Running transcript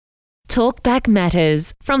Talkback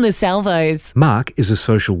Matters from the Salvos. Mark is a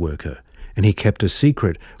social worker, and he kept a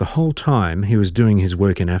secret the whole time he was doing his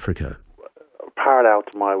work in Africa. Parallel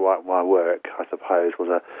to my work, I suppose, was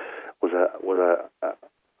a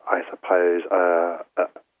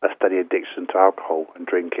steady addiction to alcohol and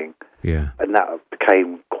drinking. Yeah. And that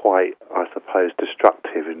became quite, I suppose,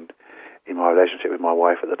 destructive in my relationship with my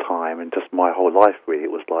wife at the time, and just my whole life really.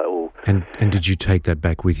 It was like all. And did you take that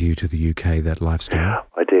back with you to the UK, that lifestyle?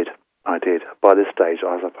 I did. By this stage,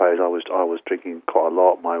 I suppose I was drinking quite a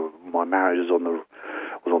lot. My marriage was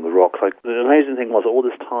on the rocks. The amazing thing was, all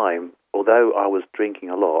this time, although I was drinking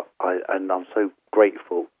a lot, and I'm so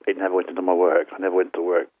grateful it never went into my work. I never went to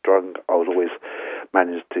work drunk. I was always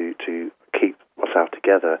managed to keep myself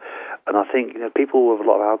together. And I think, people with a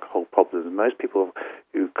lot of alcohol problems, most people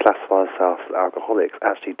who classify themselves as alcoholics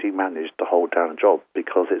actually do manage to hold down a job,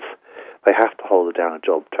 because they have to hold down a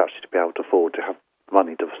job to actually be able to afford to have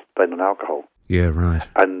money to spend on alcohol. Yeah, right.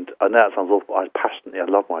 And I know it sounds awful. I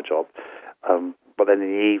love my job. But then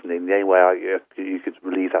in the evening, the only way you could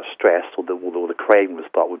relieve that stress or the craving would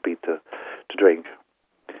start would be to drink.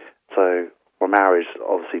 So my marriage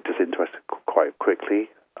obviously disinterested quite quickly.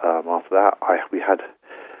 After that, we had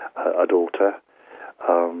a daughter,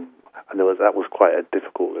 and that was quite a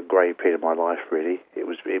difficult and grey period of my life. Really,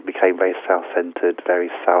 it became very self-centered, very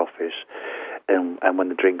selfish, and when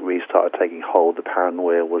the drink really started taking hold, the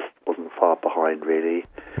paranoia wasn't far behind. Really,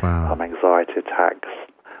 Wow. Anxiety attacks.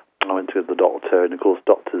 I went to the doctor, and of course,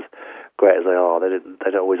 doctors, great as they are,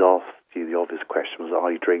 they don't always ask you the obvious questions: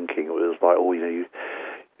 are you drinking? It was like,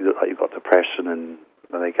 you look like you've got depression, and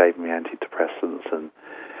they gave me antidepressants, and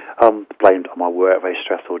blamed it on my work, very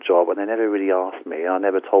stressful job, and they never really asked me. I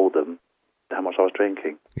never told them how much I was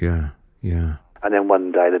drinking. Yeah. And then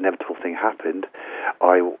one day, the inevitable thing happened.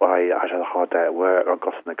 I had a hard day at work. I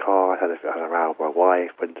got in the car. I had a row with my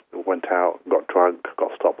wife. Went out, got drunk,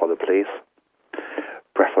 got stopped by the police,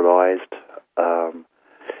 breathalyzed.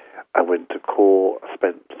 I went to court. I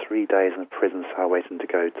spent 3 days in a prison cell waiting to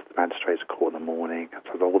go to the magistrate's court in the morning.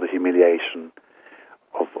 So all the humiliation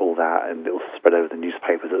of all that, and it was spread over the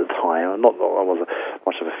newspapers at the time. Not I wasn't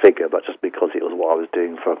much of a figure, but just because it was what I was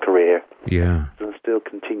doing for a career. Yeah. And still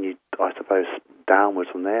continued, I suppose, downwards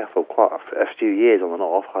from there for quite a few years on and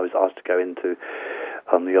off. I was asked to go into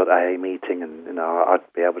the odd AA meeting, and I'd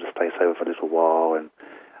be able to stay sober for a little while. And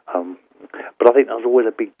but I think there was always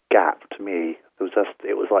a big gap to me.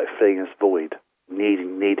 It was like filling this void,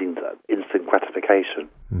 needing that instant gratification.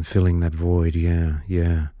 And filling that void,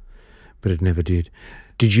 yeah. But it never did.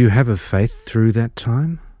 Did you have a faith through that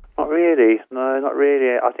time? Not really. No, not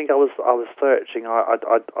really. I think I was searching.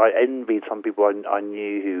 I envied some people I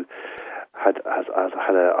knew who had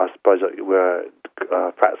I suppose were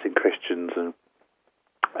practicing Christians,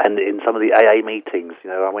 and in some of the AA meetings,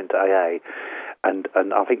 I went to AA, and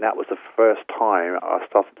I think that was the first time I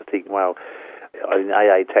started to think, well, in the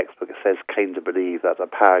AA textbook it says, "Came to believe that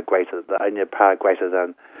only a power greater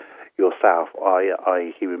than yourself,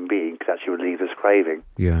 I human being, could actually relieve this craving."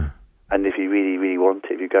 Yeah. And if you really, really want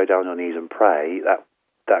it, if you go down on your knees and pray,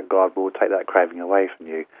 that God will take that craving away from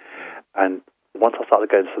you. And once I started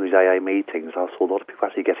going to some of these AA meetings, I saw a lot of people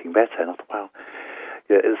actually getting better, and I thought, wow,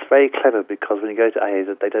 it's very clever, because when you go to AA,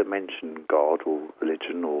 they don't mention God or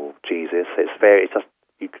religion or Jesus. It's just,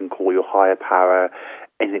 you can call your higher power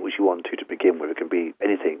anything which you want to begin with. It can be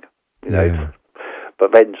anything, Yeah.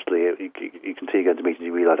 But eventually, you continue going to meetings,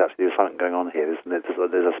 you realise actually there's something going on here.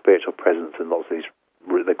 There's a spiritual presence in lots of these,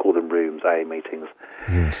 they call them rooms, AA meetings.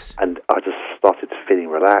 Yes. And I just started feeling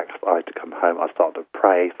relaxed. I had to come home. I started to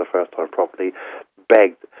pray for the first time properly,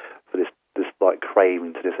 begged for this like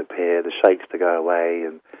craving to disappear, the shakes to go away,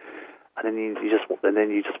 and then you just want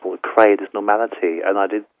to crave this normality. And I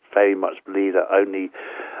did very much believe that only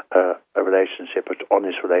a relationship, an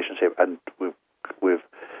honest relationship, and with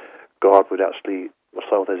God would actually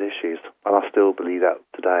solve those issues. And I still believe that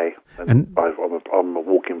today. And I'm a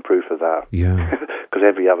walking proof of that. Yeah. Because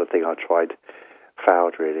every other thing I tried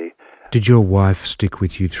failed, really. Did your wife stick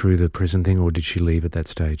with you through the prison thing, or did she leave at that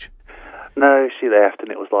stage? No, she left, and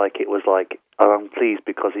it was like I'm pleased,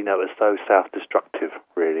 because it was so self-destructive,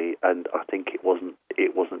 really, and I think it wasn't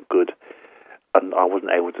good, and I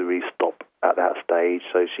wasn't able to really stop at that stage.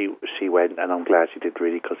 So she went, and I'm glad she did,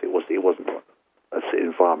 really, because it wasn't an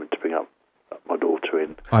environment to bring up my daughter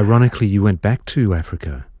in. Ironically, you went back to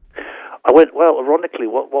Africa. I went, well, ironically,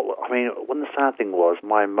 when the sad thing was,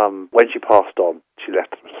 my mum, when she passed on, she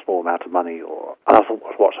left a small amount of money, and I thought,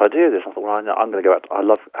 what should I do with this? I thought, well, I'm going to go back. I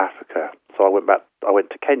love Africa, so I went back. I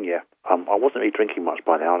went to Kenya. I wasn't really drinking much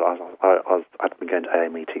by now. I'd been going to AA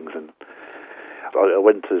meetings, and I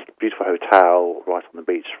went to this beautiful hotel right on the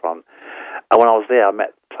beachfront. And when I was there, I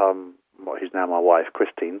met who's now my wife,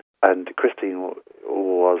 Christine. And Christine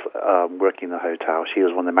was working in the hotel. She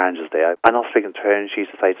was one of the managers there. And I was speaking to her, and she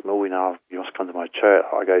used to say to me, "Oh, you must come to my church.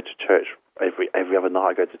 I go to church every other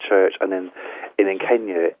night. I go to church." And then in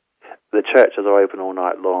Kenya, the churches are open all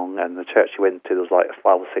night long. And the church she went to, there was like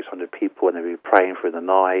 500 or 600 people, and they'd be praying through the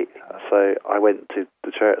night. So I went to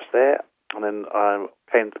the church there, and then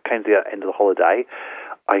came to the end of the holiday.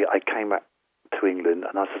 I came back to England,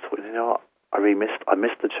 and I just thought, you know what? I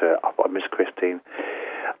missed the church. I missed Christine.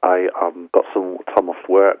 I got some time off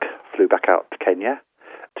work, flew back out to Kenya,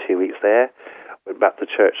 2 weeks there, went back to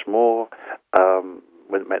church more,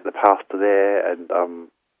 went and met the pastor there, and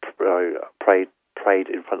prayed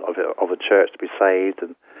in front of a church to be saved,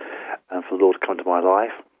 and for the Lord to come into my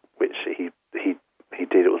life, which he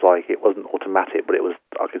did. It was like, it wasn't automatic, but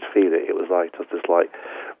I could feel it. It was like just this like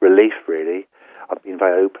relief, really. I'd been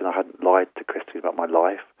very open. I hadn't lied to Christine about my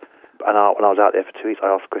life. And when I was out there for 2 weeks, I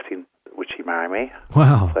asked Christine, would she marry me?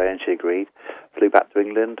 Wow. So, and she agreed. Flew back to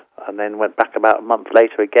England, and then went back about a month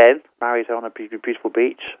later again, married her on a beautiful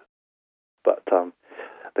beach. But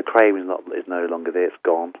the craving is no longer there, it's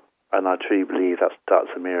gone. And I truly believe that's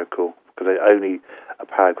a miracle, because only a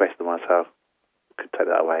power greater than myself could take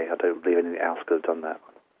that away. I don't believe anything else could have done that.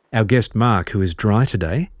 Our guest Mark, who is dry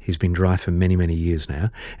today, he's been dry for many, many years now,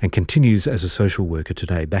 and continues as a social worker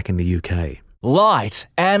today back in the UK. Light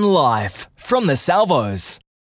and Life from the Salvos.